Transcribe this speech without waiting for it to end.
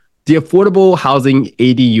The Affordable Housing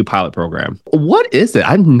ADU Pilot Program. What is it?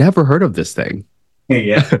 I've never heard of this thing.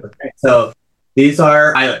 Yeah. Okay. So these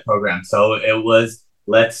are pilot programs. So it was,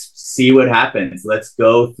 let's see what happens. Let's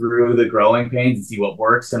go through the growing pains and see what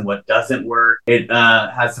works and what doesn't work. It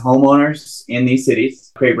has homeowners in these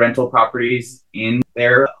cities create rental properties in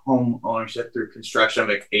their home ownership through construction of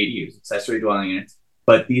ADUs, accessory dwelling units.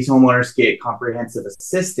 But these homeowners get comprehensive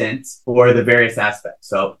assistance for the various aspects.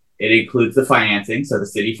 So it includes the financing. So the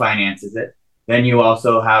city finances it. Then you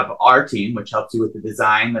also have our team, which helps you with the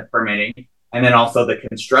design, the permitting, and then also the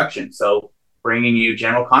construction. So bringing you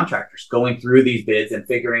general contractors, going through these bids and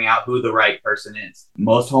figuring out who the right person is.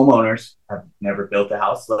 Most homeowners have never built a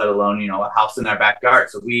house, let alone, a house in their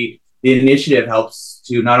backyard. So the initiative helps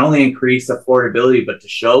to not only increase affordability, but to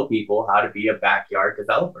show people how to be a backyard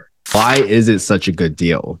developer. Why is it such a good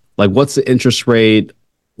deal? Like, what's the interest rate?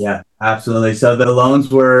 Yeah, absolutely. So the loans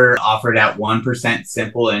were offered at 1%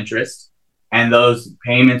 simple interest, and those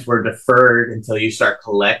payments were deferred until you start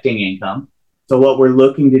collecting income. So what we're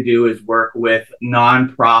looking to do is work with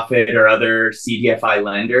nonprofit or other CDFI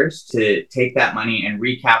lenders to take that money and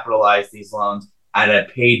recapitalize these loans at a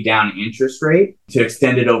paid down interest rate to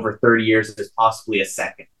extend it over 30 years as possibly a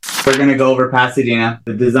second. We're going to go over Pasadena.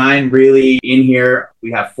 The design really in here,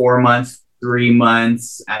 we have 4 months, 3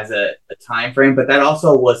 months as a time frame, but that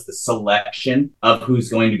also was the selection of who's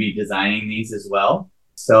going to be designing these as well.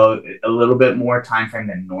 So a little bit more time frame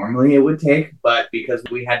than normally it would take, but because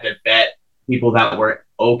we had to vet people that were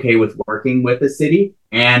okay with working with the city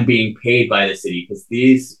and being paid by the city, because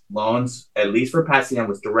these loans, at least for Pasadena,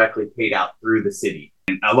 was directly paid out through the city.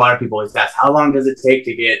 And a lot of people always ask, how long does it take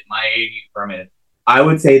to get my ADU permitted? I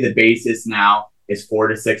would say the basis now is 4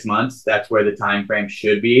 to 6 months. That's where the time frame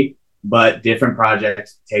should be, but different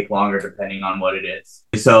projects take longer depending on what it is.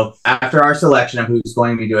 So after our selection of who's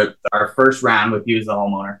going to do it, our first round with you as the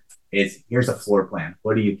homeowner is, here's a floor plan.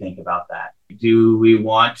 What do you think about that? Do we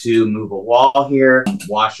want to move a wall here,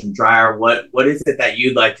 wash and dryer? What is it that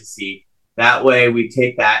you'd like to see? That way we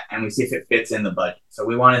take that and we see if it fits in the budget. So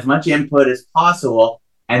we want as much input as possible.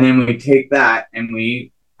 And then we take that and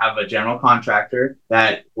we have a general contractor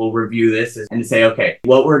that will review this and say, okay,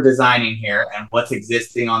 what we're designing here and what's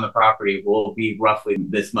existing on the property will be roughly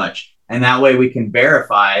this much. And that way we can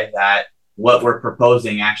verify that what we're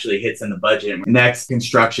proposing actually hits in the budget. Next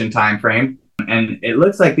construction time frame. And it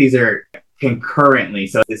looks like these are concurrently.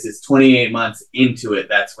 So this is 28 months into it.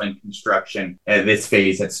 That's when construction at this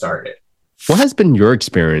phase had started. What has been your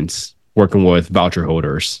experience working with voucher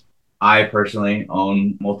holders? I personally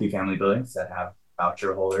own multifamily buildings that have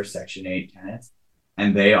voucher holders, Section 8 tenants,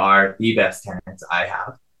 and they are the best tenants I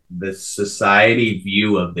have. The society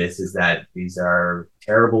view of this is that these are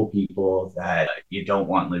terrible people that you don't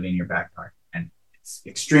want living in your backyard. And it's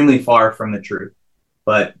extremely far from the truth.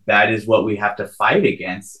 But that is what we have to fight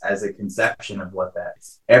against as a conception of what that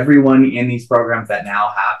is. Everyone in these programs that now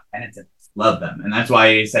have tenants love them. And that's why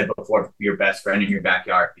I said before, your best friend in your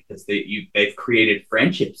backyard, because they've created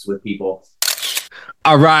friendships with people.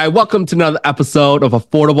 All right, welcome to another episode of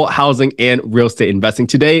Affordable Housing and Real Estate Investing.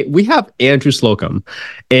 Today, we have Andrew Slocum.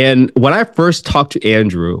 And when I first talked to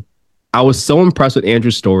Andrew, I was so impressed with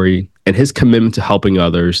Andrew's story and his commitment to helping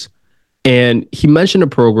others. And he mentioned a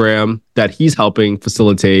program that he's helping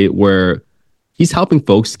facilitate where he's helping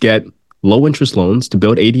folks get low interest loans to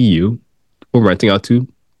build ADU or renting out to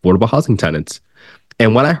affordable housing tenants.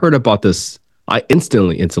 And when I heard about this, I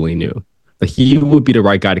instantly knew that he would be the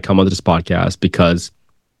right guy to come onto this podcast because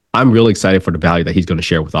I'm really excited for the value that he's going to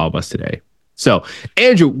share with all of us today. So,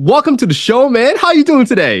 Andrew, welcome to the show, man. How are you doing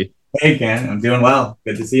today? Hey, Ken. I'm doing well.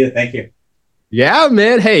 Good to see you. Thank you. Yeah,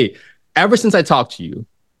 man. Hey, ever since I talked to you,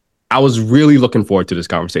 I was really looking forward to this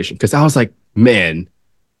conversation because I was like, man,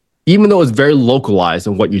 even though it's very localized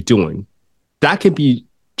in what you're doing, that can be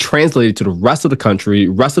translated to the rest of the country,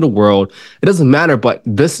 rest of the world. It doesn't matter, but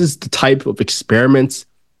this is the type of experiments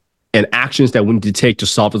and actions that we need to take to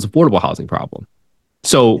solve this affordable housing problem.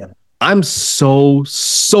 So yeah. I'm so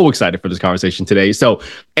excited for this conversation today. So,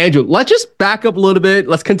 Andrew, let's just back up a little bit.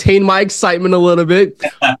 Let's contain my excitement a little bit.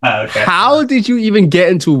 Okay. How did you even get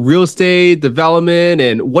into real estate development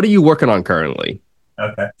and what are you working on currently?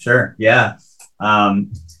 Okay, sure. Yeah.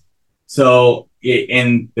 So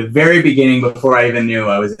in the very beginning, before I even knew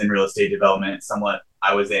I was in real estate development, somewhat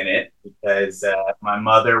I was in it because my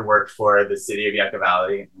mother worked for the city of Yucca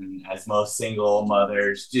Valley. And as most single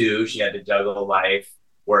mothers do, she had to juggle life,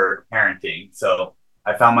 work, parenting. So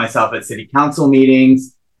I found myself at city council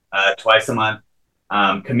meetings twice a month,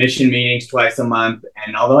 commission meetings twice a month.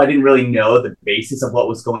 And although I didn't really know the basis of what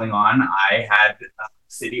was going on, I had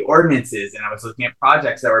city ordinances and I was looking at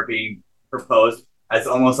projects that were being proposed as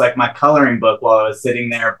almost like my coloring book while I was sitting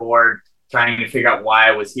there bored, trying to figure out why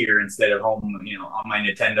I was here instead of home, on my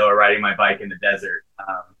Nintendo or riding my bike in the desert.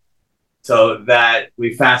 So that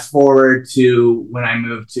we fast forward to when I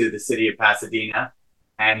moved to the city of Pasadena,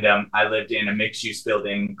 and I lived in a mixed-use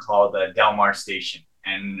building called the Del Mar Station.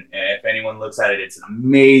 And if anyone looks at it, it's an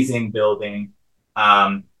amazing building,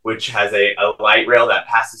 which has a light rail that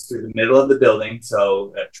passes through the middle of the building.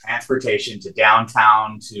 So transportation to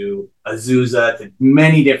downtown, to Azusa, to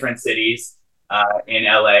many different cities in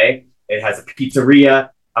LA. It has a pizzeria,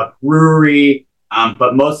 a brewery,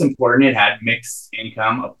 but most important, it had mixed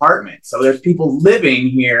income apartments. So there's people living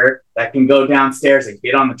here that can go downstairs and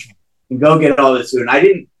get on the train and go get all this food. And I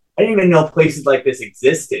didn't even know places like this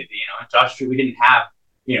existed. In Joshua Tree, we didn't have,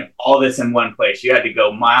 all this in one place. You had to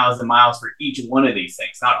go miles and miles for each one of these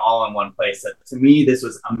things, not all in one place. So to me, this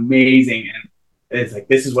was amazing. And it's like,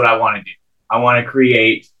 this is what I want to do. I want to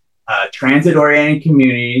create transit-oriented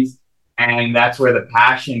communities. And that's where the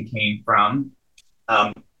passion came from.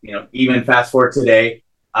 Even fast forward today,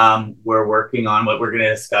 we're working on what we're going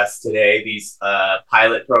to discuss today, these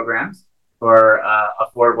pilot programs for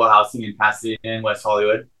affordable housing in Pasadena and West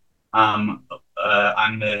Hollywood. I'm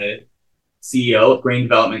the CEO of Green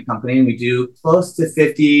Development Company, and we do close to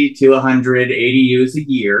 50 to 100 ADUs a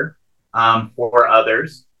year for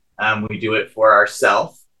others. We do it for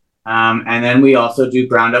ourselves. And then we also do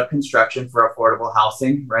ground up construction for affordable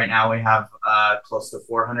housing. Right now we have close to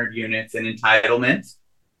 400 units in entitlement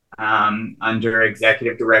under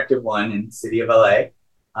Executive Directive 1 in the city of LA.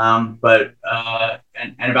 And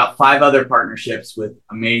about 5 other partnerships with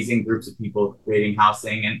amazing groups of people creating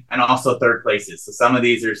housing and also third places. So some of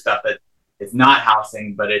these are stuff that it's not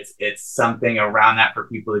housing, but it's something around that for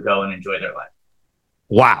people to go and enjoy their life.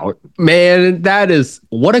 Wow, man,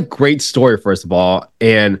 what a great story, first of all.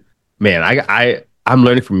 And man, I'm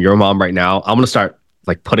learning from your mom right now. I'm going to start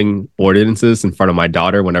putting ordinances in front of my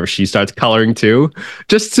daughter whenever she starts coloring too,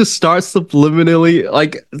 just to start subliminally,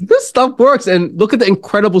 this stuff works. And look at the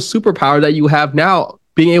incredible superpower that you have now,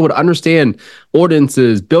 being able to understand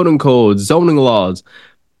ordinances, building codes, zoning laws.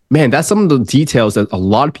 Man, that's some of the details that a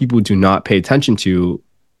lot of people do not pay attention to,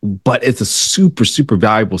 but it's a super, super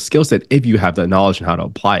valuable skill set if you have that knowledge and how to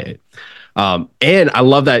apply it. And I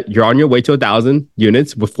love that you're on your way to 1,000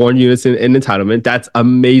 units with 400 units in entitlement. That's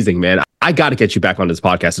amazing, man. I got to get you back on this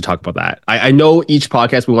podcast to talk about that. I know each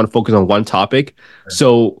podcast we want to focus on one topic.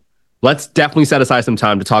 So let's definitely set aside some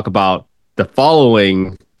time to talk about the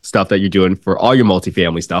following stuff that you're doing for all your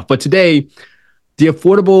multifamily stuff. But today, the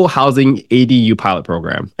Affordable Housing ADU pilot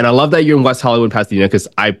program. And I love that you're in West Hollywood, Pasadena, because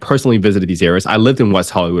I personally visited these areas. I lived in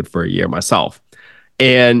West Hollywood for a year myself.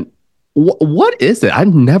 And what is it?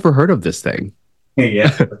 I've never heard of this thing.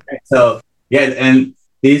 Yeah. Okay. So, and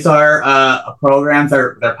these are programs,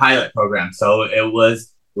 they're pilot programs. So it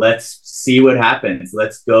was, let's see what happens.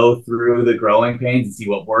 Let's go through the growing pains and see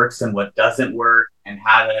what works and what doesn't work and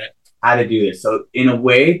how to do this. So in a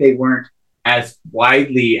way, they weren't as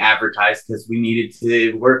widely advertised because we needed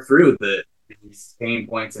to work through these pain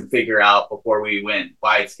points and figure out before we went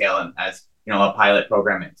wide scale and as a pilot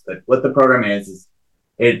program is. But what the program is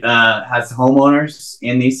it has homeowners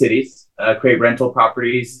in these cities create rental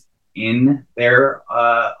properties in their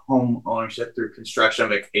home ownership through construction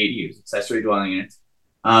of ADUs, accessory dwelling units.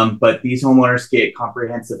 But these homeowners get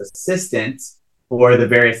comprehensive assistance for the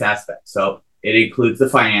various aspects. So it includes the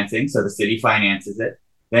financing, so the city finances it.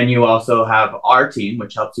 Then you also have our team,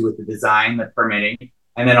 which helps you with the design, the permitting,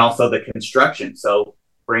 and then also the construction. So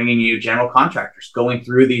bringing you general contractors, going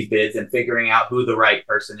through these bids and figuring out who the right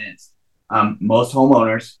person is. Most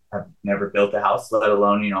homeowners have never built a house, let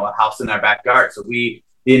alone, a house in their backyard. So the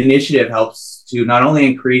initiative helps to not only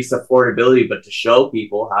increase affordability, but to show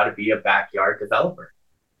people how to be a backyard developer.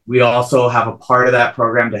 We also have a part of that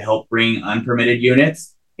program to help bring unpermitted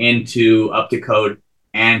units into up to code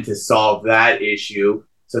and to solve that issue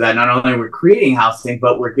so that not only we're creating housing,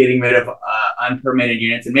 but we're getting rid of unpermitted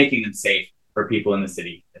units and making them safe for people in the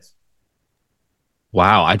city.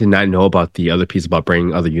 Wow, I did not know about the other piece about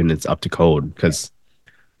bringing other units up to code, because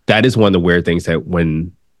that is one of the weird things that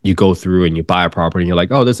when you go through and you buy a property and you're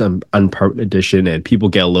like, oh, this is an unpermitted addition, and people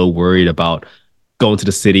get a little worried about going to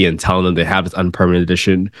the city and telling them they have this unpermitted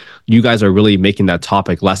addition. You guys are really making that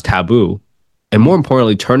topic less taboo, and more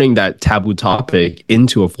importantly, turning that taboo topic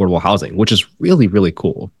into affordable housing, which is really, really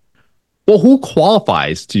cool. Well, who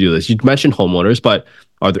qualifies to do this? You mentioned homeowners, but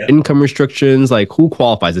are there income restrictions? Who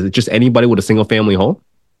qualifies? Is it just anybody with a single family home?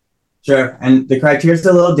 Sure. And the criteria is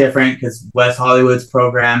a little different because West Hollywood's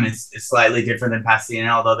program is slightly different than Pasadena,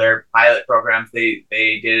 although their pilot programs, they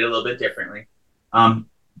did it a little bit differently.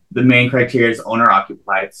 the main criteria is owner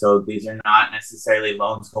occupied. So these are not necessarily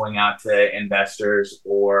loans going out to investors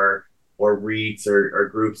or REITs or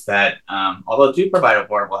groups that, although do provide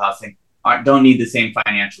affordable housing, don't need the same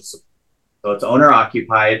financial support. So it's owner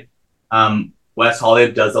occupied. West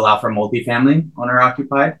Hollywood does allow for multifamily owner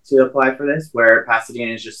occupied to apply for this, where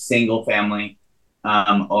Pasadena is just single family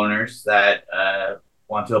owners that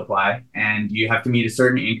want to apply, and you have to meet a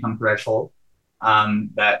certain income threshold.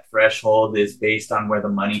 That threshold is based on where the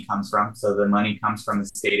money comes from. So the money comes from the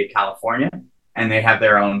state of California, and they have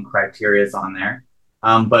their own criterias on there.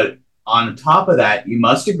 But on top of that, you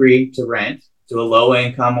must agree to rent to a low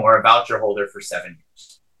income or a voucher holder for 7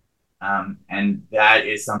 years. And that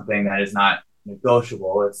is something that is not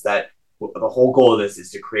negotiable. It's that the whole goal of this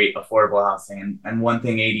is to create affordable housing. And one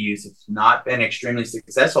thing ADUs have not been extremely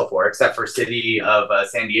successful for, except for City of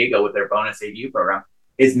San Diego with their bonus ADU program,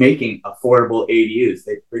 is making affordable ADUs.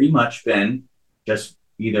 They've pretty much been just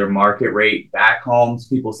either market rate back homes,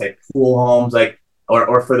 people say pool homes, like,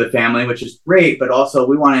 or for the family, which is great, but also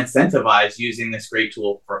we want to incentivize using this great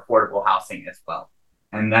tool for affordable housing as well.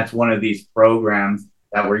 And that's one of these programs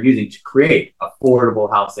that we're using to create affordable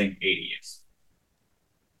housing ADUs.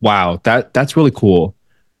 Wow, that's really cool.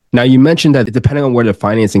 Now, you mentioned that depending on where the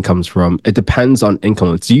financing comes from, it depends on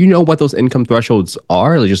income. Do you know what those income thresholds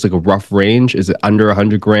are? Like just like a rough range? Is it under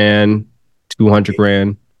 100 grand, 200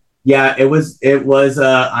 grand? Yeah, it was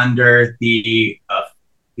under the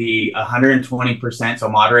 120%, so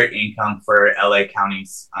moderate income for LA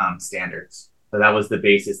County's standards. So that was the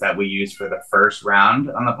basis that we used for the first round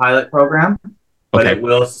on the pilot program. But it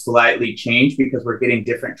will slightly change because we're getting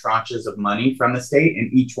different tranches of money from the state,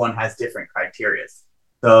 and each one has different criteria.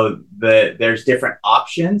 So there's different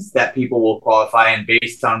options that people will qualify, and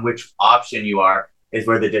based on which option you are is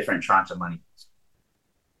where the different tranche of money is.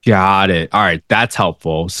 Got it. All right. That's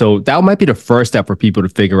helpful. So that might be the first step for people to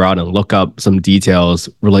figure out and look up some details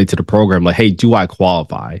related to the program. Like, hey, do I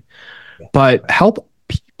qualify? Yeah. But help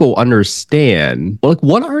people understand, like,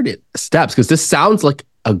 what are the steps? Because this sounds like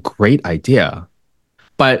a great idea,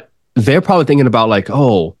 but they're probably thinking about like,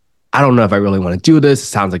 oh, I don't know if I really want to do this. It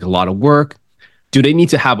sounds like a lot of work. Do they need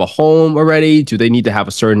to have a home already? Do they need to have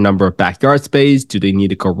a certain number of backyard space? Do they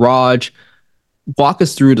need a garage? Walk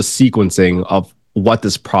us through the sequencing of what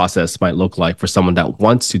this process might look like for someone that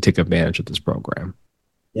wants to take advantage of this program.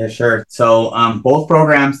 Yeah, sure. So both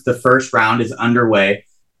programs, the first round is underway.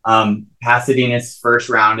 Pasadena's first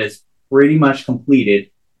round is pretty much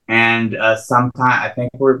completed. And sometime, I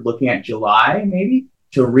think we're looking at July, maybe,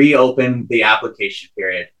 to reopen the application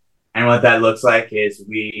period. And what that looks like is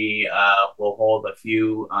we will hold a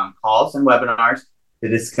few calls and webinars to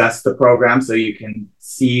discuss the program so you can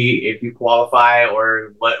see if you qualify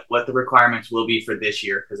or what the requirements will be for this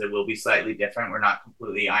year, because it will be slightly different. We're not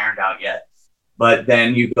completely ironed out yet. But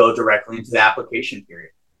then you go directly into the application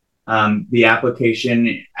period. The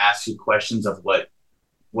application asks you questions of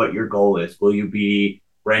what your goal is. Will you be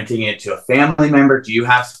renting it to a family member? Do you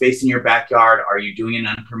have space in your backyard? Are you doing an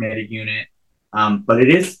unpermitted unit? But it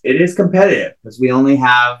is competitive because we only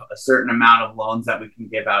have a certain amount of loans that we can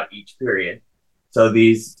give out each period. So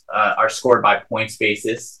these are scored by points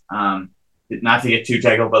basis. Not to get too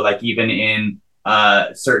technical, but like even in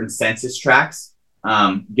certain census tracts,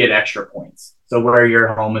 get extra points. So where your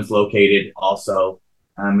home is located also,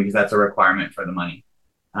 because that's a requirement for the money.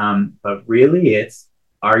 But really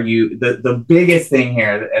are you, the biggest thing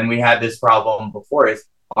here, and we had this problem before, is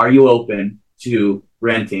are you open to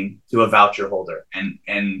renting to a voucher holder?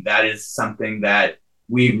 And that is something that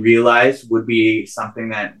we realized would be something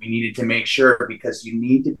that we needed to make sure, because you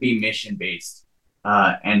need to be mission based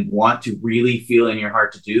and want to really feel in your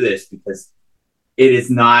heart to do this, because it is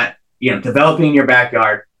not, developing in your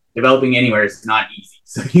backyard, developing anywhere is not easy.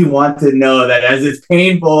 So you want to know that as it's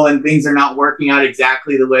painful and things are not working out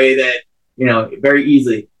exactly the way that, very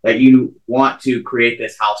easily, that you want to create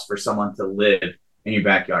this house for someone to live in your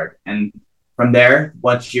backyard. And from there,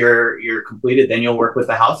 once you're completed, then you'll work with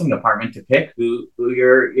the housing department to pick who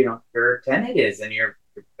your tenant is and your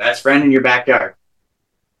best friend in your backyard.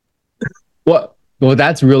 Well,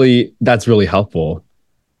 that's really helpful.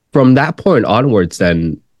 From that point onwards,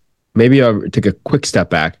 then maybe I'll take a quick step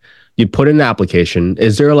back. You put in an application.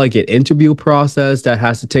 Is there like an interview process that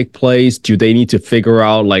has to take place? Do they need to figure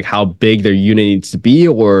out like how big their unit needs to be,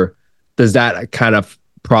 or does that kind of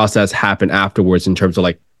process happen afterwards in terms of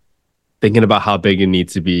like thinking about how big it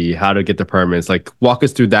needs to be, how to get the permits? Like, walk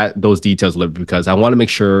us through those details a little bit, because I want to make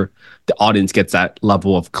sure the audience gets that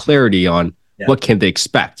level of clarity on what can they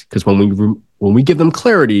expect. Because when we give them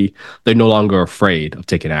clarity, they're no longer afraid of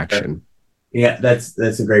taking action. Yeah, that's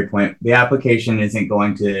a great point. The application isn't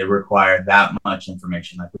going to require that much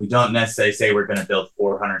information. Like we don't necessarily say we're going to build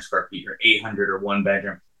 400 square feet or 800 or one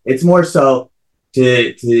bedroom. It's more so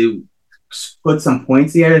to put some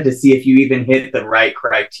points together to see if you even hit the right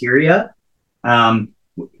criteria.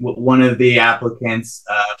 One of the applicants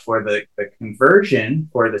for the conversion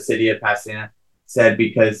for the city of Pasadena said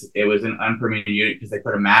because it was an unpermitted unit because they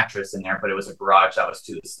put a mattress in there, but it was a garage that was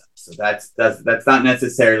to the stuff. So that's not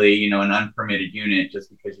necessarily an unpermitted unit just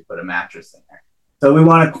because you put a mattress in there. So we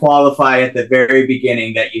want to qualify at the very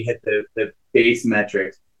beginning that you hit the base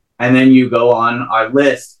metrics, and then you go on our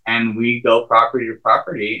list and we go property to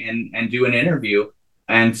property and do an interview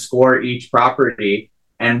and score each property.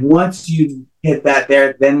 And once you hit that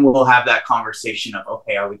there, then we'll have that conversation of,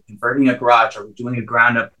 okay, are we converting a garage? Are we doing a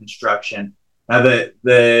ground up construction? Now,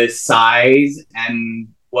 the size and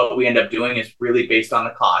what we end up doing is really based on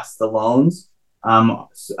the cost. The loans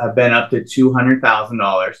have been up to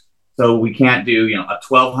 $200,000. So we can't do a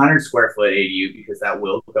 1,200 square foot ADU because that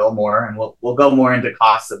will go more, and we'll go more into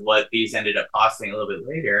costs of what these ended up costing a little bit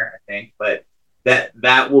later, I think. But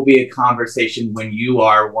that will be a conversation when you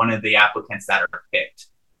are one of the applicants that are picked.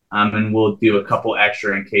 And we'll do a couple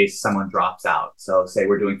extra in case someone drops out. So say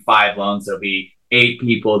we're doing 5 loans, there'll be 8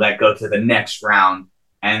 people that go to the next round,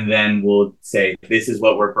 and then we'll say, this is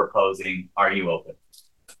what we're proposing. Are you open?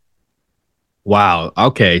 Wow.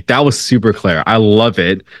 Okay. That was super clear. I love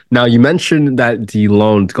it. Now, you mentioned that the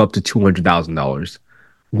loans go up to $200,000.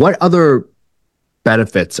 What other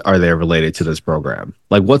benefits are there related to this program?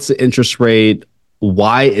 Like, what's the interest rate?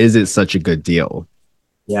 Why is it such a good deal?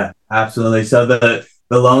 Yeah, absolutely. So the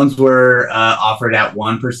loans were offered at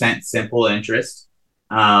 1% simple interest.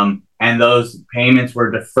 And those payments were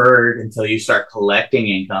deferred until you start collecting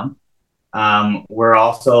income. We're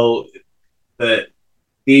also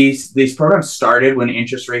these programs started when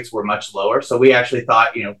interest rates were much lower. So we actually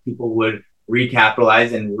thought, people would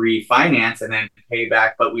recapitalize and refinance and then pay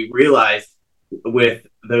back. But we realized with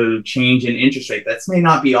the change in interest rate, that's may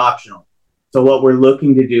not be optional. So what we're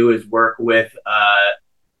looking to do is work with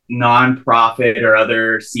nonprofit or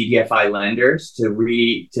other CDFI lenders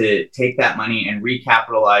to take that money and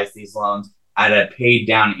recapitalize these loans at a paid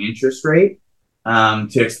down interest rate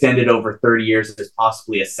to extend it over 30 years as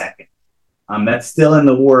possibly a second. That's still in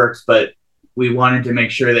the works, but we wanted to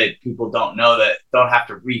make sure that people don't have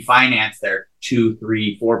to refinance their 2,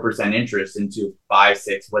 3, 4% interest into 5,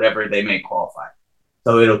 6, whatever they may qualify.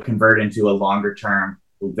 So it'll convert into a longer term,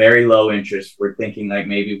 very low interest. We're thinking like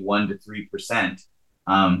maybe 1 to 3%,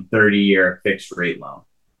 30-year fixed rate loan.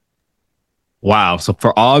 Wow. So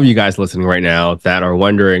for all of you guys listening right now that are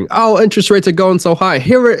wondering, oh, interest rates are going so high,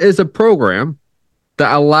 here is a program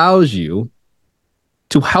that allows you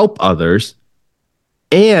to help others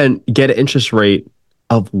and get an interest rate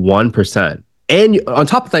of 1%. And on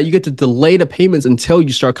top of that, you get to delay the payments until you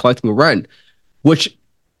start collecting rent, which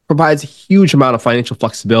provides a huge amount of financial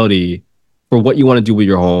flexibility for what you want to do with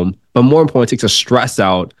your home. But more importantly, it takes the stress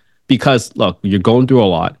out because, look, you're going through a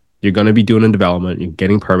lot. You're going to be doing a development. You're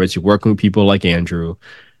getting permits. You're working with people like Andrew.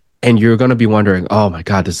 And you're going to be wondering, oh, my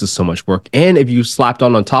God, this is so much work. And if you slapped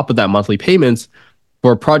on top of that monthly payments,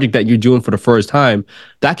 for a project that you're doing for the first time,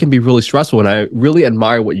 that can be really stressful. And I really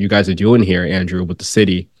admire what you guys are doing here, Andrew, with the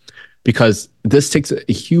city, because this takes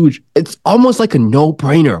a huge, it's almost like a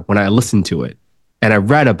no-brainer when I listen to it and I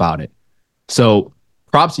read about it. So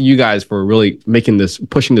props to you guys for really pushing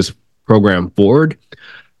this program forward.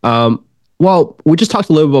 Well, we just talked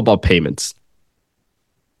a little bit about payments.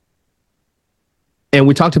 And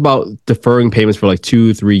we talked about deferring payments for like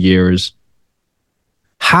 2, 3 years.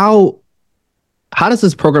 How does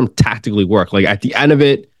this program tactically work? Like at the end of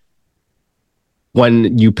it,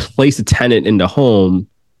 when you place a tenant in the home,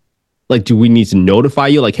 like, do we need to notify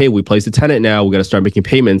you? Like, hey, we placed a tenant now. We got to start making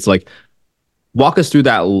payments. Like, walk us through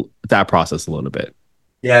that process a little bit.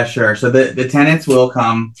 Yeah, sure. So the tenants will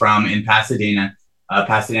come from in Pasadena.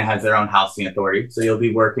 Pasadena has their own housing authority. So you'll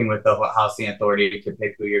be working with the housing authority to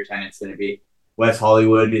pick who your tenant's going to be. West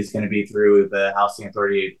Hollywood is going to be through the housing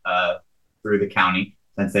authority through the county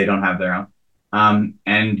since they don't have their own.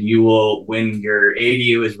 And you will, when your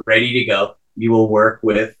ADU is ready to go, you will work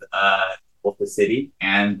with both the city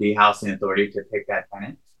and the housing authority to pick that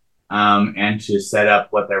tenant and to set up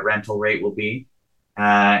what their rental rate will be.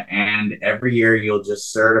 And every year you'll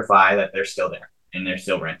just certify that they're still there and they're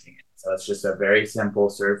still renting it. So it's just a very simple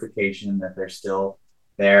certification that they're still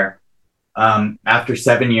there. After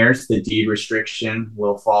 7 years, the deed restriction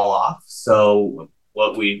will fall off. So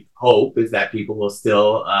what we hope is that people will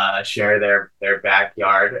still share their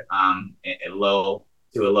backyard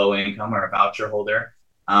to a low income or a voucher holder.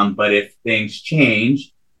 But if things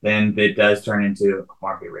change, then it does turn into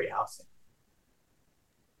market rate housing.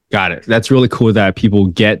 Got it. That's really cool that people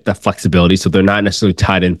get the flexibility, so they're not necessarily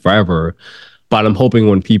tied in forever. But I'm hoping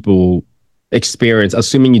when people experience,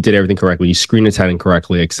 assuming you did everything correctly, you screen the tenant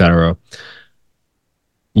correctly, etc.,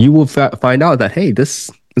 you will find out that, hey, this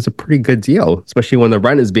is a pretty good deal, especially when the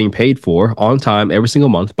rent is being paid for on time every single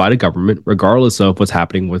month by the government, regardless of what's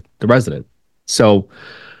happening with the resident. So,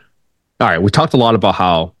 all right, we talked a lot about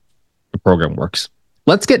how the program works.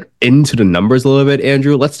 Let's get into the numbers a little bit,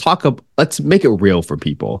 Andrew. Let's make it real for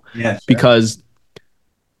people. Yeah, sure. Because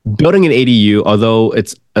building an ADU, although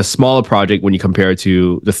it's a smaller project when you compare it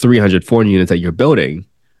to the 300, 400 units that you're building,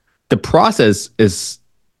 the process is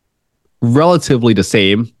relatively the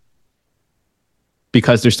same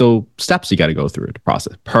because there's still steps you got to go through the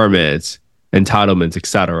process: permits, entitlements,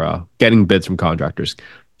 etc., getting bids from contractors.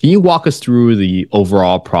 Can you walk us through the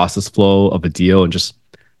overall process flow of a deal and just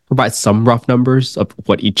provide some rough numbers of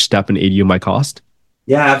what each step in ADU might cost?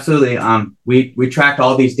 Yeah, absolutely. We tracked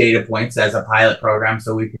all these data points as a pilot program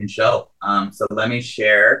so we can show. So let me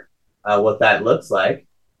share what that looks like,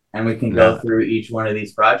 and we can go through each one of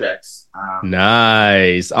these projects.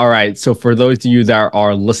 Nice. All right. So for those of you that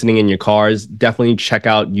are listening in your cars, definitely check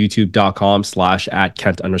out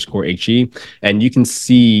youtube.com/@Kent_HE. And you can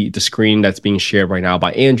see the screen that's being shared right now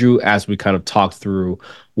by Andrew as we kind of talk through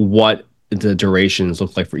what the durations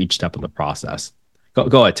look like for each step of the process.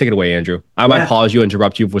 Go ahead. Take it away, Andrew. I might pause you,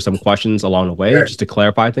 interrupt you for some questions along the way, just to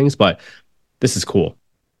clarify things, but this is cool.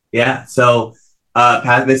 Yeah. So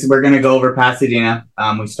we're going to go over Pasadena.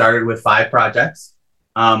 We started with 5 projects.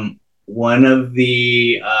 One of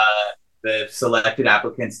the selected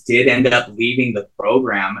applicants did end up leaving the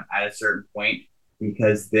program at a certain point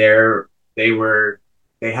because they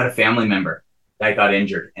had a family member that got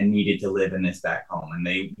injured and needed to live in this back home, and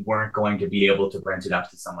they weren't going to be able to rent it out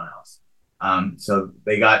to someone else. So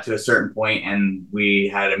they got to a certain point and we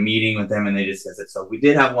had a meeting with them and they discussed it. So we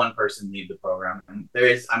did have one person leave the program, and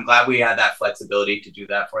I'm glad we had that flexibility to do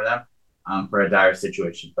that for them, for a dire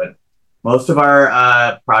situation. But most of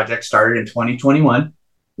our projects started in 2021,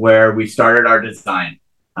 where we started our design.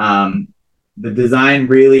 The design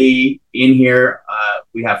really in here,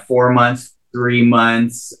 we have 4 months, 3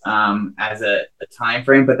 months as a time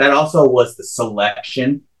frame, but that also was the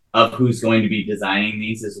selection of who's going to be designing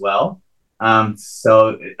these as well.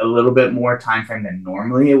 So a little bit more time frame than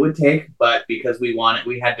normally it would take, but because we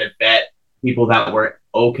had to vet people that were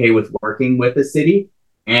okay with working with the city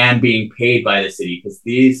and being paid by the city, because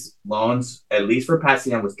these loans, at least for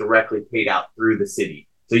Pasadena, was directly paid out through the city.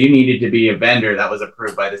 So you needed to be a vendor that was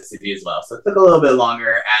approved by the city as well. So it took a little bit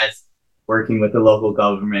longer, as working with the local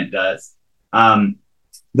government does.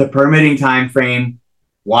 The permitting time frame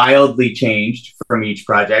wildly changed from each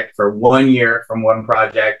project. For 1 year from one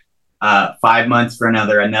project, 5 months for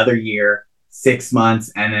another year, 6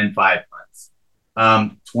 months, and then 5 months.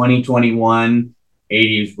 2021,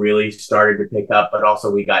 ADUs really started to pick up, but also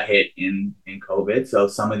we got hit in COVID. So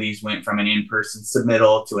some of these went from an in-person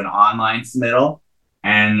submittal to an online submittal.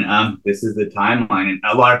 And this is the timeline. And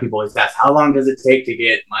a lot of people always ask, how long does it take to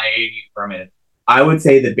get my ADU permitted? I would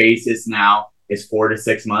say the basis now is 4 to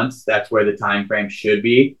 6 months. That's where the time frame should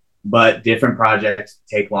be. But different projects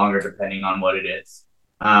take longer depending on what it is.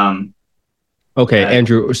 Okay,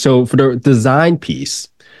 Andrew. So for the design piece,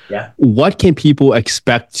 what can people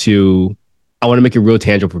expect to? I want to make it real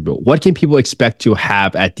tangible for people. What can people expect to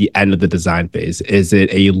have at the end of the design phase? Is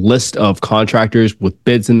it a list of contractors with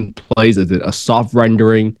bids in place? Is it a soft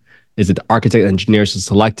rendering? Is it the architect engineers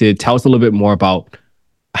selected? Tell us a little bit more about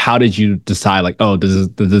how did you decide, like, oh, the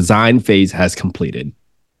design phase has completed?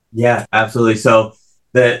 Yeah, absolutely. So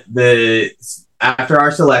the after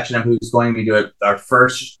our selection of who's going to do it, our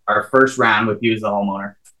first round with you as the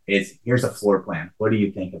homeowner is, here's a floor plan. What do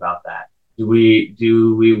you think about that? Do we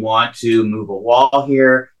want to move a wall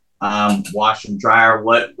here? Wash and dryer?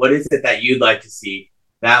 What is it that you'd like to see?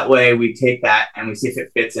 That way we take that and we see if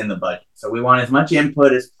it fits in the budget. So we want as much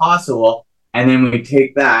input as possible, and then we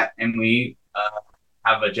take that and we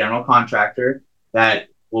have a general contractor that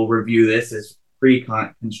will review this as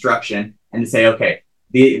pre-construction and to say, okay,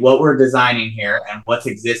 what we're designing here and what's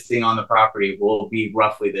existing on the property will be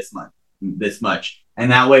roughly this much.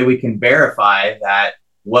 And that way we can verify that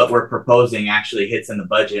what we're proposing actually hits in the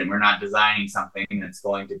budget, and we're not designing something that's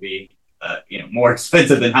going to be more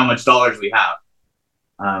expensive than how much dollars we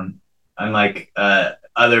have. Unlike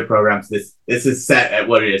other programs, this is set at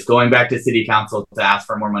what it is. Going back to city council to ask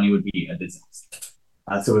for more money would be a disaster.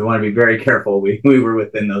 So we want to be very careful. We were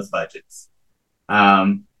within those budgets.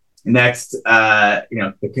 Next,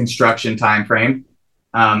 the construction time frame,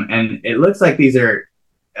 and it looks like these are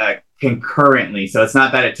concurrently. So it's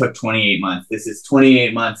not that it took 28 months. This is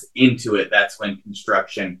 28 months into it. That's when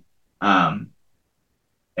construction,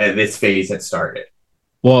 this phase had started.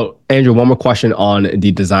 Well, Andrew, one more question on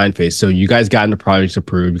the design phase. So you guys got the projects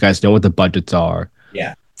approved. You guys know what the budgets are.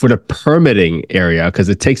 Yeah. For the permitting area, because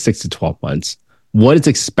it takes 6 to 12 months, what is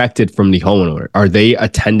expected from the homeowner? Are they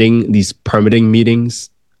attending these permitting meetings?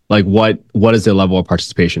 Like what is the level of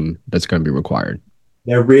participation that's going to be required?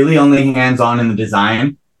 They're really only hands-on in the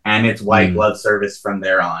design, and it's white glove service from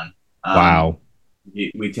there on. Wow.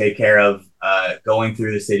 We take care of going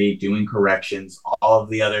through the city, doing corrections, all of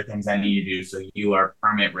the other things I need to do so you are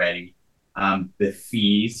permit ready. The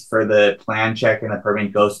fees for the plan check and the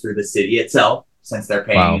permit goes through the city itself, since they're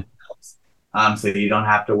paying themselves. So you don't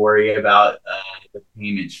have to worry about the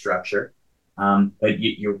payment structure. But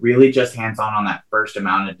you're really just hands-on on that first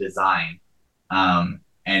amount of design. And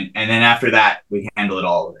then after that, we handle it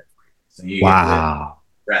all of it. So you get to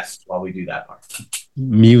rest while we do that part.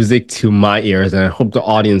 Music to my ears, and I hope the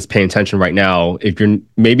audience paying attention right now. If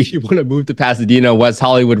maybe you want to move to Pasadena, West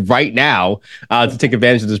Hollywood right now to take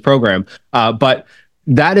advantage of this program. But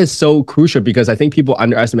that is so crucial because I think people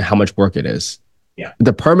underestimate how much work it is. Yeah.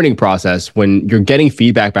 The permitting process, when you're getting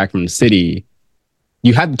feedback back from the city,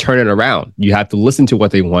 you have to turn it around. You have to listen to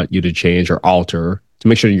what they want you to change or alter to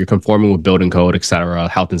make sure that you're conforming with building code, et cetera,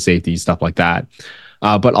 health and safety, stuff like that.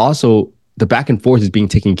 But also the back and forth is being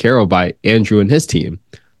taken care of by Andrew and his team.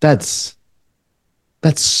 That's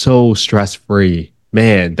so stress-free,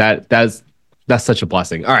 man. That's such a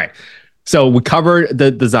blessing. All right. So we covered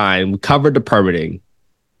the design, we covered the permitting.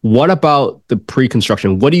 What about the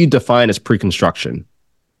pre-construction? What do you define as pre-construction?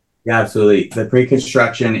 Yeah, absolutely. The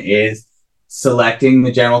pre-construction is selecting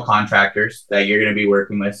the general contractors that you're going to be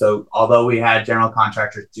working with. So although we had general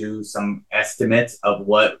contractors do some estimates of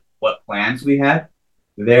what plans we had,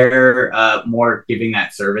 they're more giving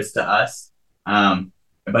that service to us,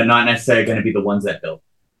 but not necessarily going to be the ones that build.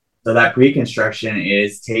 So that pre-construction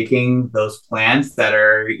is taking those plans that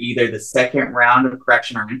are either the second round of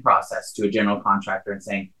correction or in process to a general contractor and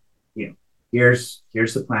saying, here's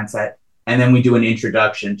the plan set. And then we do an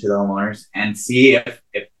introduction to the homeowners and see if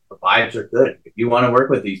the vibes are good. If you want to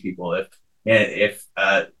work with these people, if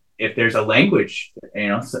there's a language,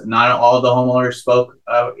 so not all the homeowners spoke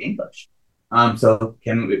English. So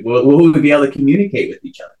will we be able to communicate with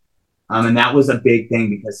each other? And that was a big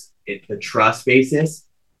thing because the trust basis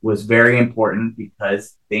was very important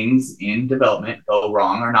because things in development go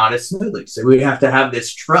wrong or not as smoothly. So we have to have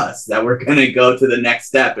this trust that we're going to go to the next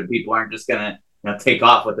step and people aren't just going to take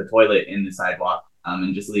off with the toilet in the sidewalk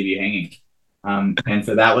and just leave you hanging. And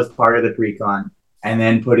so that was part of the pre-con, and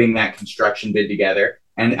then putting that construction bid together.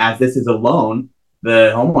 And as this is a loan,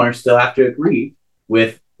 the homeowners still have to agree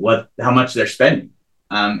with how much they're spending,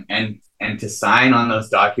 and to sign on those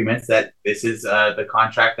documents that this is the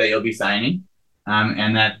contract that you'll be signing,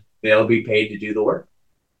 and that they'll be paid to do the work.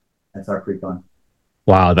 That's our pre-con.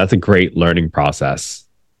 Wow, that's a great learning process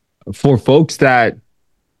for folks that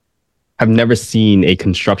have never seen a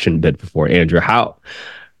construction bid before. Andrew, how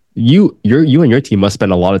you and your team must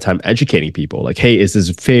spend a lot of time educating people. Like, hey, is this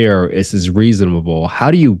fair? Is this reasonable?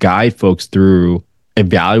 How do you guide folks through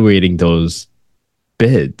evaluating those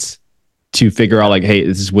bids to figure out, like, hey,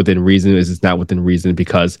 is this within reason? Is this not within reason?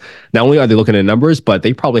 Because not only are they looking at numbers, but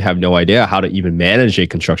they probably have no idea how to even manage a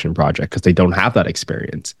construction project because they don't have that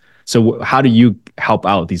experience. So how do you help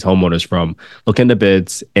out these homeowners from looking at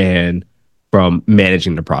bids and from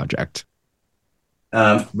managing the project?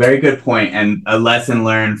 Very good point. And a lesson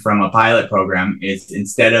learned from a pilot program is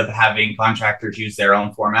instead of having contractors use their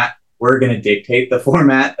own format, we're going to dictate the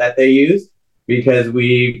format that they use, because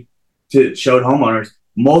we showed homeowners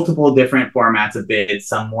multiple different formats of bids,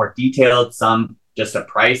 some more detailed, some just a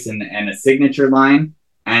price and a signature line.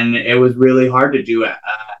 And it was really hard to do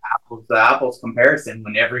apples to apples comparison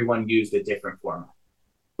when everyone used a different format.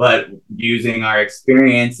 But using our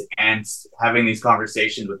experience and having these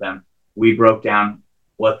conversations with them, we broke down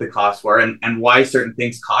what the costs were and why certain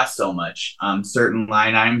things cost so much. Certain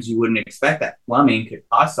line items you wouldn't expect that plumbing could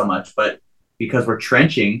cost so much, but because we're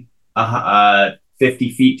trenching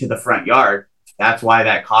 50 feet to the front yard, that's why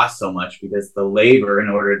that costs so much, because the labor in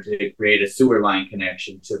order to create a sewer line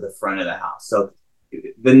connection to the front of the house. So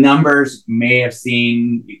the numbers may have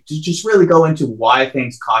seen, to just really go into why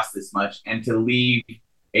things cost this much and to leave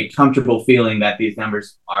a comfortable feeling that these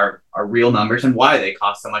numbers are real numbers and why they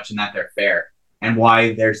cost so much and that they're fair, and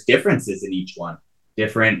why there's differences in each one.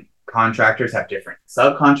 Different contractors have different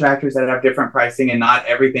subcontractors that have different pricing, and not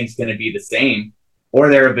everything's going to be the same, or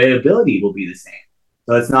their availability will be the same.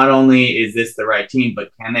 So it's not only is this the right team, but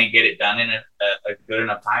can they get it done in a good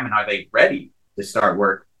enough time, and are they ready to start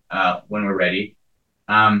work when we're ready.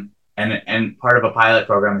 And part of a pilot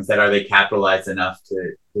program is that are they capitalized enough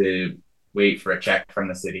to wait for a check from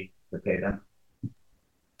the city to pay them?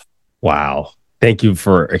 Wow. Thank you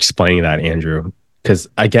for explaining that, Andrew. Because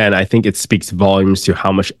again, I think it speaks volumes to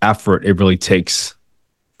how much effort it really takes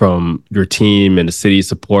from your team and the city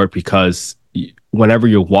support. Because whenever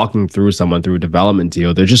you're walking through someone through a development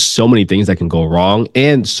deal, there's just so many things that can go wrong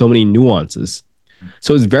and so many nuances.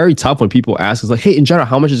 So it's very tough when people ask, it's like, hey, in general,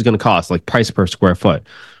 how much is it going to cost? Like price per square foot.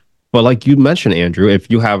 But like you mentioned, Andrew, if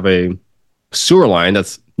you have a sewer line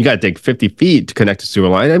that's you got to dig 50 feet to connect a sewer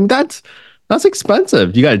line, I mean, that's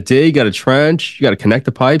expensive. You got to dig, you got to trench, you got to connect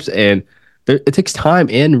the pipes, and it takes time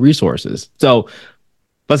and resources. So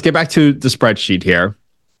let's get back to the spreadsheet here.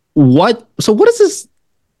 What does this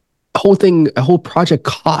whole project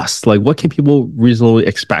cost? Like, what can people reasonably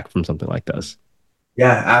expect from something like this?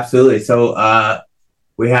 Yeah, absolutely. So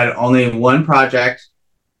we had only one project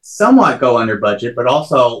somewhat go under budget, but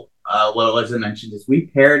also what Elizabeth mentioned is we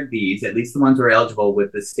paired these, at least the ones who are eligible,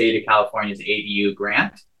 with the state of California's ADU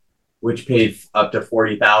grant, which paid up to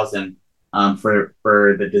 $40,000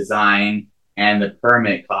 for the design and the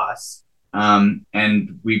permit costs.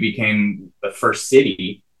 And we became the first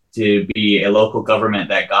city to be a local government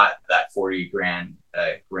that got that 40 grand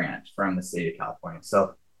grant from the state of California.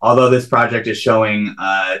 So although this project is showing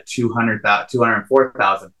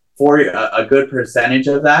 204,000, a good percentage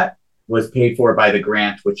of that was paid for by the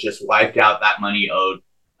grant, which just wiped out that money owed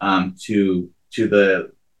to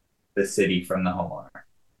the city from the homeowner.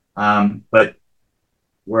 But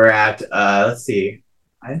we're at let's see,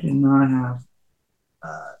 I did not have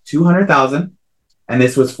 200,000, and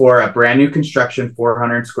this was for a brand new construction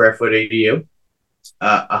 400 square foot ADU.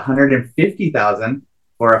 150,000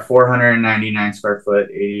 for a 499 square foot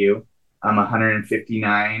ADU.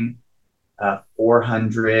 159,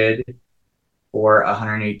 400 for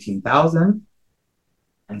 118,000.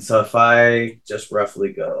 And so if I just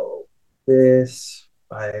roughly go this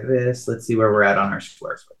by this, let's see where we're at on our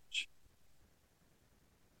square footage.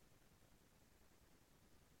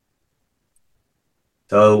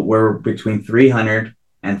 So we're between 300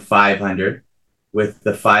 and 500, with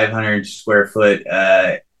the 500 square foot,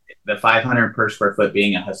 the 500 per square foot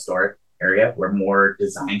being a historic area where more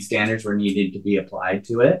design standards were needed to be applied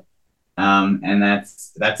to it. And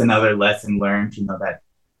that's another lesson learned, that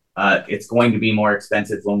it's going to be more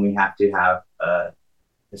expensive when we have to have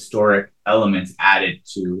historic elements added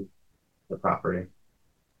to the property.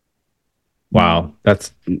 Wow.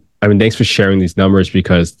 Thanks for sharing these numbers,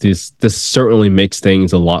 because this certainly makes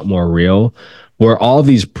things a lot more real. Were all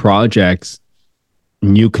these projects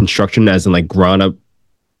new construction, as in like ground up,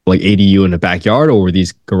 like ADU in the backyard, or were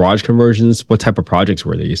these garage conversions? What type of projects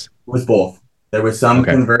were these? It was both. There was some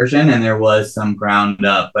conversion and there was some ground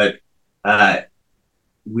up, but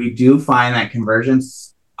we do find that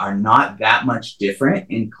conversions are not that much different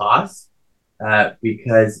in cost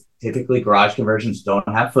because typically garage conversions don't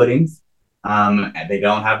have footings. They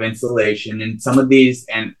don't have insulation, and some of these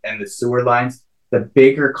and the sewer lines, the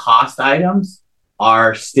bigger cost items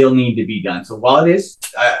are still need to be done. So while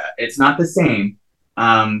it's not the same,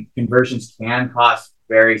 conversions can cost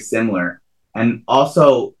very similar. And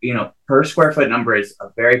also, per square foot number is a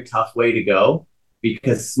very tough way to go,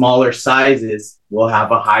 because smaller sizes will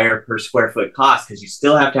have a higher per square foot cost, because you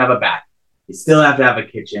still have to have a bath, you still have to have a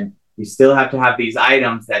kitchen, you still have to have these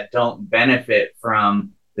items that don't benefit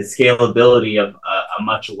from the scalability of a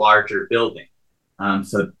much larger building.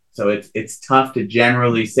 So it's tough to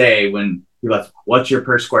generally say when people ask, what's your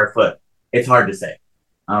per square foot? It's hard to say.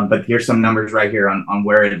 But here's some numbers right here on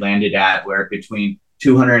where it landed at, where between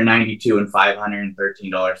 $292 and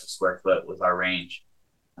 $513 a square foot was our range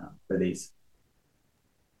for these.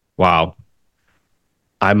 Wow.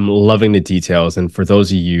 I'm loving the details. And for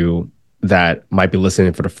those of you that might be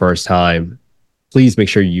listening for the first time, please make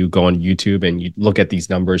sure you go on YouTube and you look at these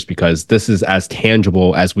numbers, because this is as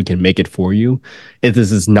tangible as we can make it for you.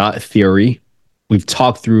 This is not theory. We've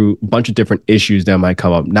talked through a bunch of different issues that might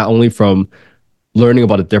come up, not only from learning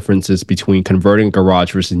about the differences between converting a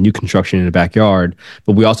garage versus new construction in the backyard,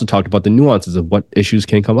 but we also talked about the nuances of what issues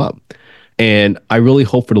can come up. And I really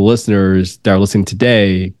hope for the listeners that are listening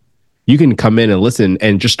today, you can come in and listen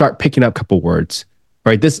and just start picking up a couple words,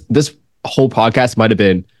 right? This whole podcast might have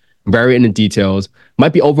been very into details,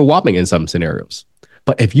 might be overwhelming in some scenarios.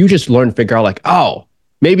 But if you just learn to figure out like, oh,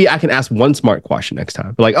 maybe I can ask one smart question next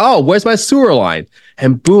time. Like, oh, where's my sewer line?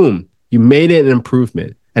 And boom, you made it an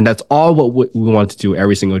improvement. And that's all what we want to do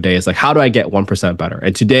every single day, is like, how do I get 1% better?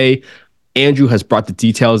 And today, Andrew has brought the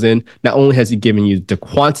details in. Not only has he given you the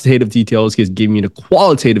quantitative details, he has given you the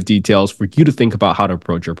qualitative details for you to think about how to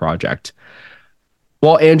approach your project.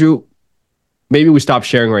 Well, Andrew, maybe we stop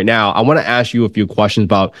sharing right now. I want to ask you a few questions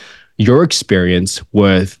about your experience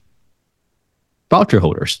with voucher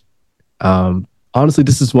holders. Honestly,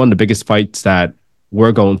 this is one of the biggest fights that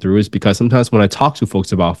we're going through is because sometimes when I talk to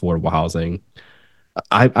folks about affordable housing,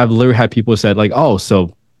 I've literally had people said like, oh,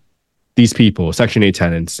 so these people, Section 8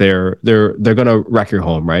 tenants, they're gonna wreck your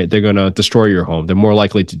home, right? They're gonna destroy your home. They're more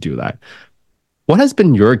likely to do that. What has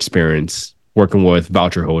been your experience working with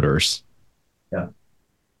voucher holders? Yeah.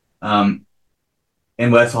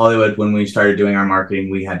 In West Hollywood, when we started doing our marketing,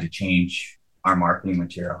 we had to change our marketing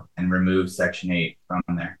material and remove Section 8 from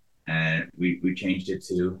there. And we changed it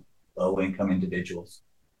to low income individuals.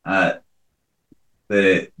 Uh,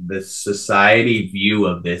 the society view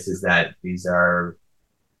of this is that these are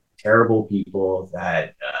terrible people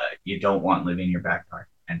that you don't want living in your backyard.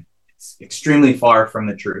 And it's extremely far from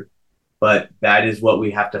the truth. But that is what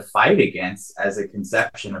we have to fight against as a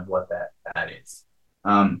conception of what that is.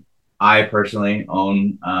 I personally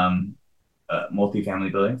own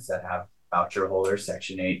multifamily buildings that have voucher holders,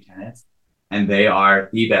 Section 8 tenants, and they are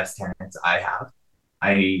the best tenants I have.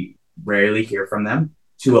 I rarely hear from them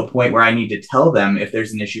to a point where I need to tell them if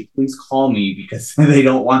there's an issue, please call me, because they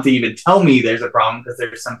don't want to even tell me there's a problem because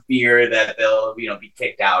there's some fear that they'll be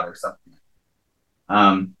kicked out or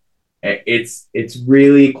something. It's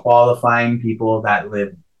really qualifying people that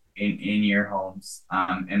live in your homes,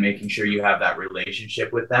 and making sure you have that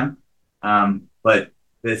relationship with them. But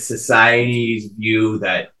the society's view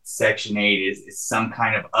that Section 8 is some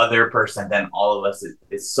kind of other person than all of us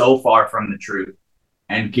is so far from the truth.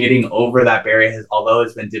 And getting over that barrier has, although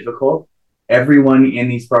it's been difficult, everyone in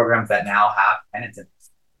these programs that now have tenants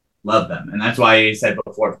love them. And that's why I said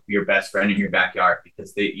before, your best friend in your backyard,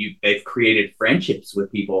 because they've created friendships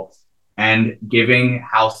with people, and giving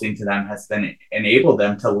housing to them has been enabled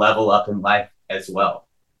them to level up in life as well.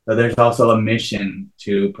 So there's also a mission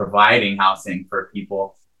to providing housing for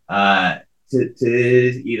people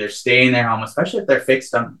to either stay in their home, especially if they're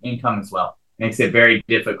fixed on income as well. It makes it very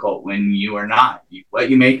difficult when you are not. What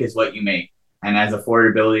you make is what you make. And as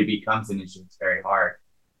affordability becomes an issue, it's very hard.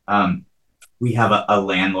 We have a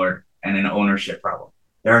landlord and an ownership problem.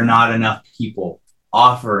 There are not enough people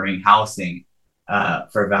offering housing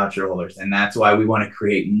for voucher holders. And that's why we want to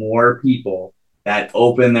create more people that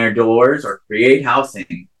open their doors or create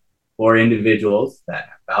housing for individuals that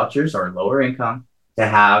have vouchers or lower income to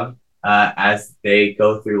have as they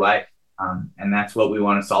go through life. And that's what we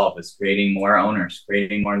want to solve, is creating more owners,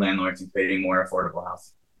 creating more landlords, and creating more affordable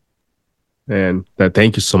housing. And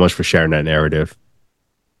thank you so much for sharing that narrative,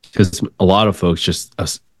 because a lot of folks just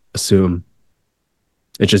assume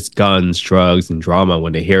it's just guns, drugs, and drama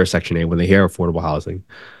when they hear Section 8, when they hear affordable housing.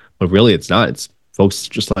 But really, it's not. It's folks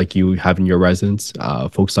just like you having your residence,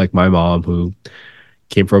 folks like my mom who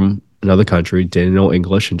came from another country, didn't know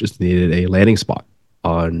English, and just needed a landing spot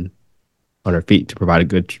on her feet to provide a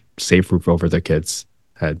good, safe roof over their kids'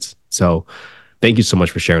 heads. So thank you so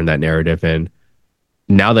much for sharing that narrative. And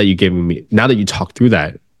now that you talk through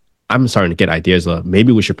that, I'm starting to get ideas of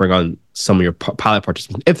maybe we should bring on some of your pilot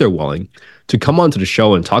participants, if they're willing, to come onto the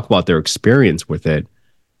show and talk about their experience with it.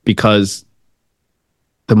 Because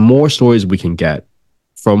the more stories we can get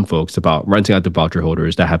from folks about renting out to voucher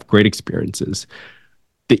holders that have great experiences,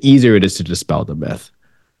 the easier it is to dispel the myth.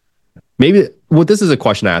 Maybe, well, this is a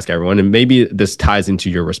question I ask everyone, and maybe this ties into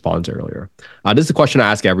your response earlier. This is a question I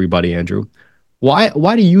ask everybody, Andrew. Why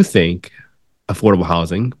do you think affordable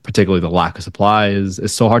housing, particularly the lack of supply, is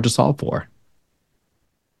so hard to solve for?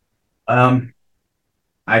 I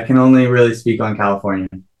can only really speak on California,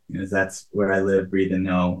 because that's where I live, breathe, and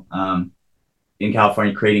know. In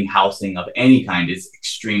California, creating housing of any kind is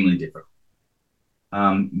extremely difficult.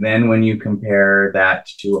 Then when you compare that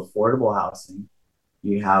to affordable housing,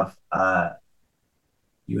 you have a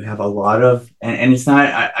lot of, and it's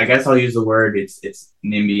not, I guess I'll use the word, it's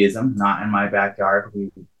NIMBYism, not in my backyard. We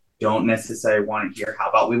don't necessarily want it here. How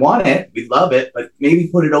about we want it? We love it, but maybe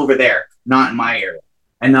put it over there, not in my area,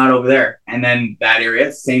 and not over there. And then that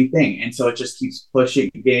area, same thing. And so it just keeps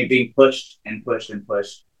being pushed and pushed and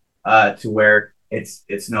pushed to where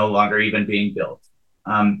it's no longer even being built.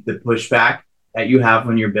 The pushback that you have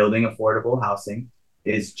when you're building affordable housing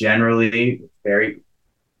is generally very,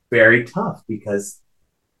 very tough, because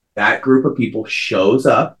that group of people shows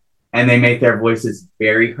up and they make their voices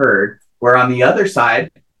very heard. Where on the other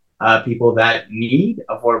side, people that need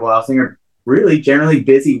affordable housing are really generally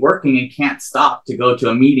busy working and can't stop to go to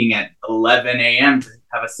a meeting at 11 a.m. to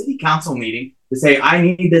have a city council meeting to say, I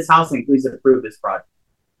need this housing, please approve this project.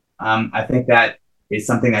 I think that is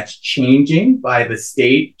something that's changing by the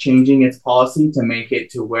state changing its policy to make it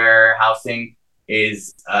to where housing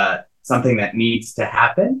is something that needs to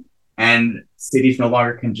happen. And cities no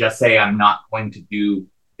longer can just say, I'm not going to do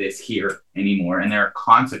this here anymore. And there are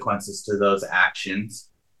consequences to those actions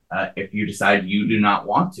if you decide you do not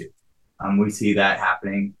want to. We see that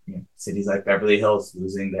happening in cities like Beverly Hills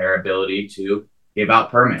losing their ability to give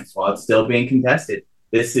out permits while it's still being contested.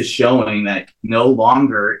 This is showing that no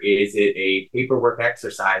longer is it a paperwork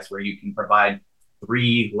exercise where you can provide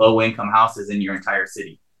 3 low-income houses in your entire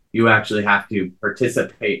city. You actually have to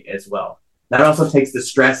participate as well. That also takes the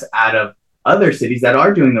stress out of other cities that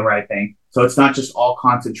are doing the right thing. So it's not just all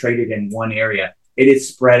concentrated in one area. It is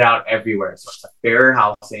spread out everywhere. So it's a fairer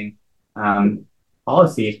housing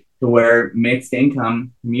policy to where mixed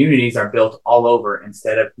income communities are built all over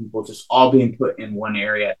instead of people just all being put in one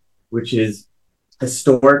area, which is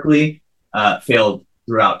historically failed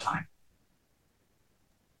throughout time.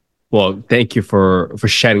 Well, thank you for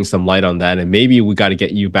shedding some light on that. And maybe we got to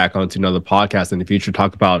get you back onto another podcast in the future,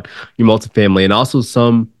 talk about your multifamily and also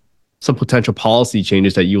some potential policy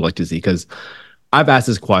changes that you like to see. Because I've asked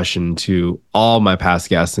this question to all my past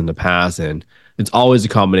guests in the past, and it's always a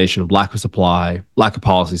combination of lack of supply, lack of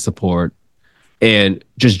policy support, and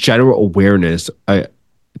just general awareness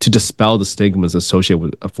to dispel the stigmas associated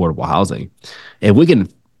with affordable housing. And we can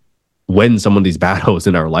win some of these battles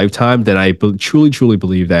in our lifetime, then I truly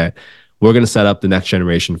believe that we're going to set up the next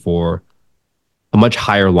generation for a much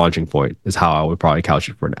higher launching point, is how I would probably couch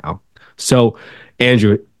it for now. So,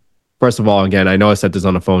 Andrew, first of all, again, I know I said this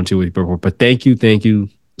on the phone too before, but thank you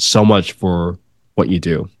so much for what you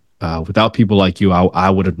do. Without people like you, I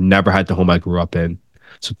would have never had the home I grew up in.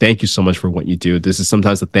 So thank you so much for what you do. This is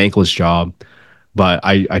sometimes a thankless job, but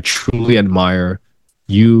I truly admire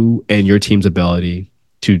you and your team's ability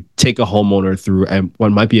to take a homeowner through and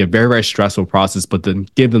what might be a very, very stressful process, but then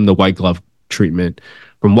give them the white glove treatment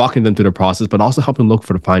from walking them through the process, but also helping look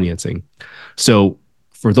for the financing. So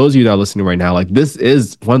for those of you that are listening right now, like, this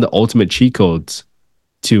is one of the ultimate cheat codes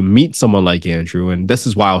to meet someone like Andrew. And this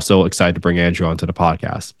is why I was so excited to bring Andrew onto the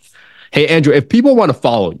podcast. Hey, Andrew, if people want to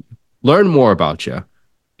follow you, learn more about you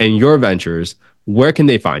and your ventures, where can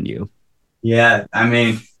they find you? Yeah, I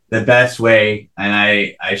mean, the best way, and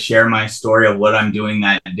I share my story of what I'm doing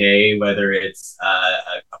that day, whether it's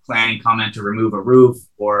a planning comment to remove a roof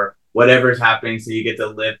or whatever's happening, so you get to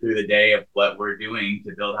live through the day of what we're doing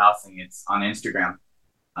to build housing. It's on Instagram.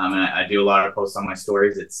 And I do a lot of posts on my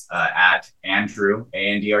stories. It's at Andrew,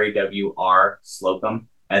 ANDREWR, Slocum,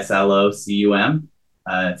 SLOCUM.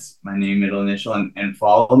 It's my name, middle initial, and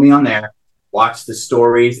follow me on there. Watch the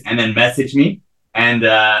stories and then message me. And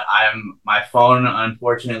my phone,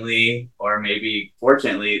 unfortunately, or maybe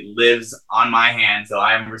fortunately, lives on my hand. So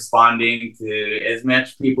I'm responding to as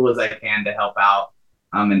much people as I can to help out.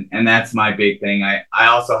 And that's my big thing. I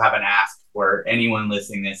also have an ask for anyone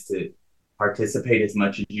listening this to participate as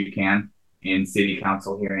much as you can in city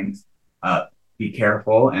council hearings. Be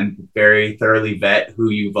careful and very thoroughly vet who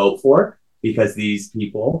you vote for, because these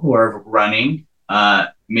people who are running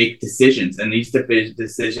make decisions, and these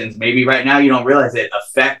decisions, maybe right now you don't realize it,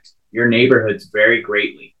 affect your neighborhoods very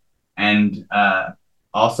greatly. And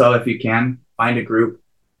also, if you can, find a group,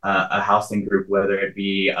 a housing group, whether it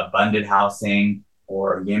be Abundant Housing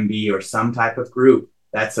or YIMBY or some type of group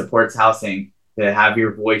that supports housing, to have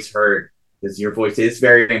your voice heard, because your voice is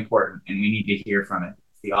very important and we need to hear from it.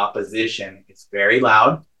 The opposition is very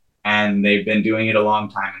loud, and they've been doing it a long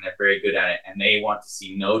time, and they're very good at it, and they want to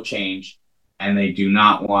see no change, and they do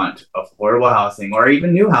not want affordable housing or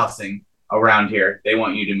even new housing around here. They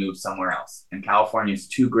want you to move somewhere else. And California is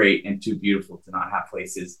too great and too beautiful to not have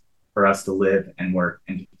places for us to live and work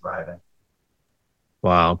and to thrive in.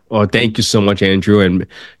 Wow. Well, thank you so much, Andrew. And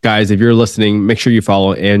guys, if you're listening, make sure you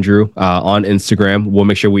follow Andrew on Instagram. We'll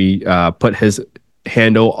make sure we put his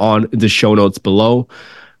handle on the show notes below.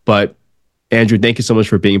 But Andrew, thank you so much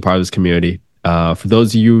for being part of this community. For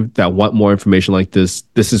those of you that want more information like this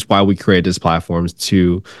is why we create this platforms,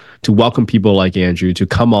 to welcome people like Andrew to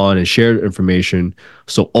come on and share information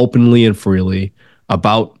so openly and freely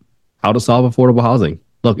about how to solve affordable housing.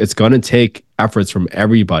 Look, it's going to take efforts from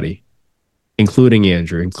everybody, including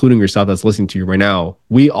Andrew, including yourself that's listening to you right now.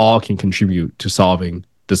 We all can contribute to solving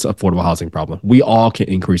this affordable housing problem. We all can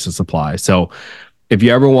increase the supply. So if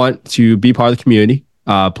you ever want to be part of the community,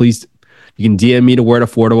 please, you can DM me the word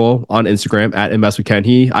affordable on Instagram at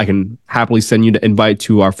investwithkenhe. I can happily send you the invite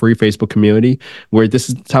to our free Facebook community, where this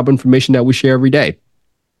is the type of information that we share every day.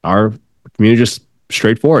 Our community is just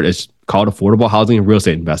straightforward. It's called Affordable Housing and Real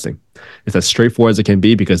Estate Investing. It's as straightforward as it can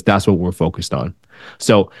be, because that's what we're focused on.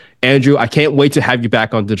 So, Andrew, I can't wait to have you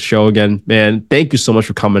back onto the show again, man. Thank you so much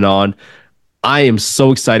for coming on. I am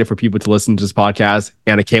so excited for people to listen to this podcast,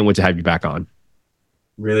 and I can't wait to have you back on.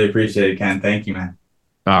 Really appreciate it, Ken. Thank you, man.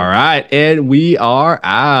 All right. And we are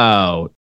out.